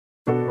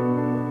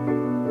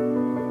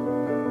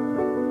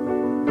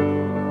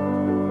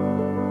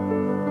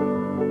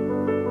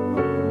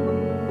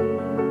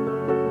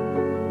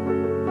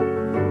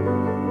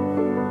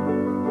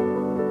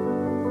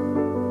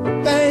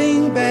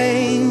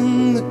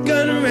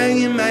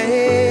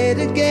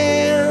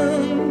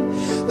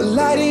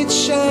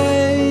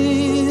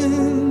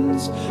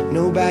shines,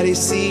 nobody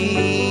sees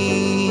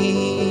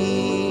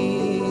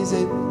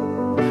it.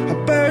 A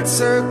bird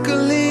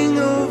circling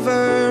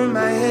over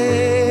my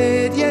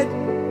head, yet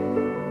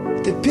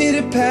the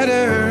pitter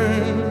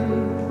pattern,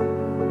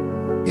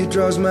 it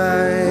draws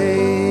my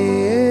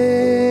halo.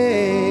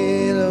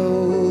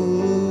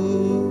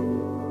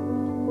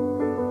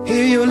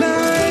 Hear your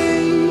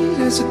light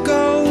as a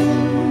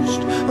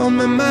ghost, on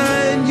my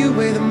mind you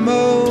weigh the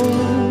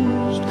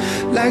most.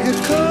 Like a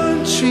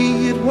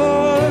country at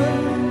war,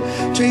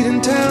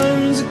 trading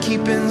towns and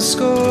keeping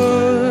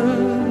score.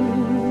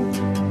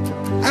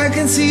 I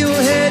can see your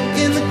head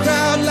in the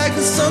crowd, like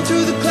the sun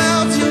through the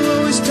clouds. You're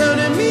always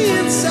turning me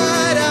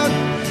inside out,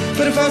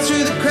 but I fall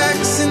through the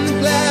cracks in the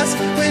glass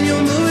when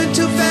you're moving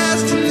too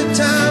fast, and the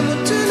time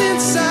will turn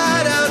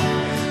inside out.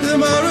 The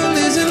moral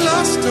isn't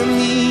lost on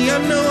me, I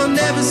know I'll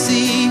never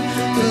see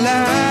the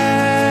light.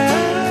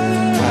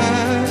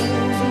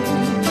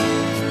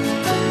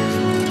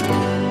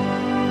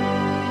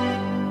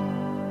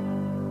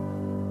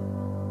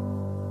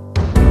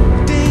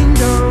 Ding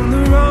dong,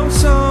 the wrong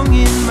song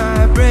in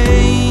my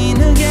brain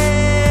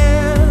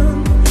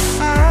again.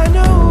 I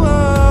know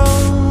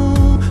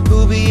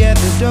who'll be at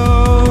the door.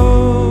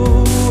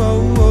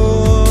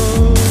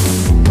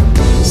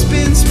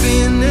 Spin,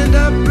 spin, and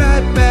up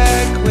right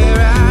back where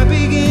I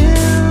begin.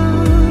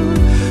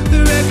 The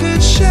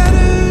record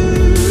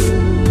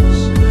shatters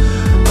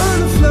on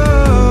the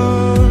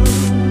floor.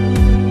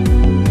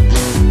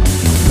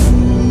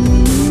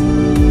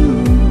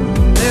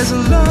 There's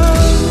a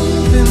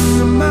love in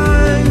the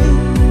mind,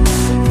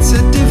 it's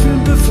a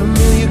different but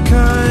familiar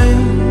kind.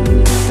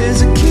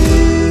 There's a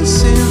kiss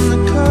in the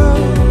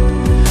cup,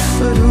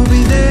 but who'll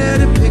be there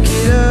to pick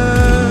it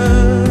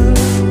up?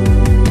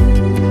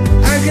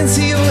 I can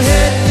see your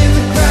head in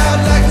the crowd,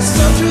 like the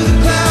sun through the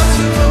clouds.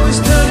 You're always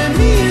turning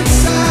me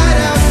inside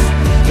out,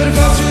 but I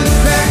fall through the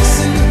cracks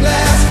in the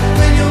glass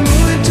when you're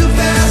moving too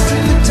fast,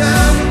 and the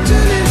time will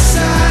turn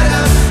inside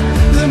out.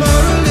 The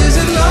moral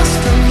isn't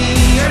lost on me,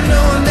 I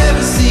know I'll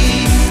never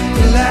see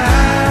the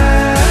light.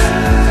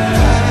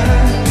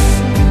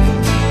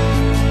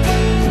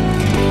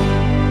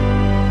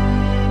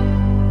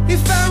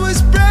 If I was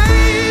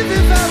brave,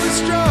 if I was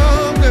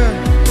stronger,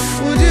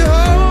 would you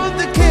hold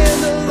the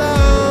candle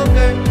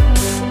longer?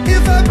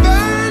 If I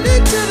burn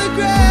it to the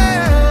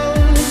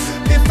ground,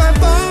 if I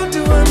fall,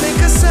 do I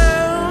make a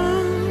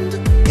sound?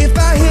 If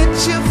I hit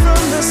you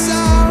from the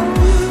south,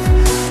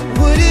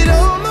 would it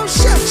almost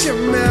shut your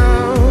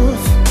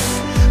mouth?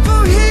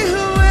 For he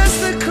who wears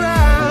the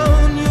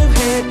crown, your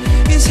head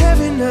is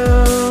heavy now.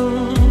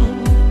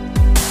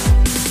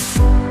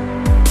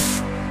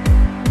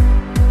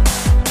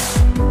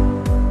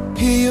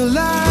 Hear your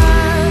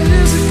light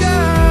as a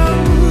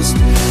ghost,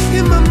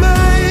 in my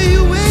mind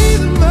you weigh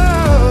the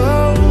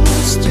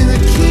most. In the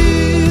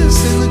kiss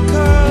in the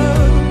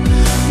cup,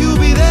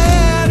 you'll be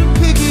there to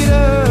pick it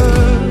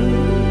up.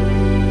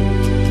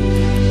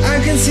 I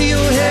can see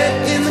your head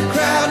in the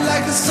crowd,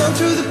 like the sun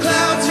through the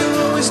clouds. You're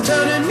always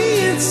turning me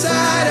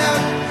inside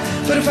out,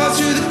 but I fall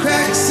through the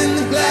cracks in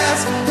the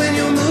glass when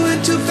you're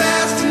moving too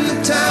fast, and the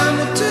time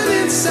will turn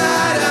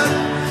inside out.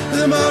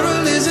 The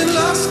moral isn't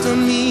lost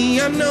on me,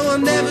 I know I'll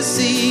never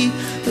see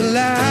the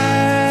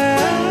light.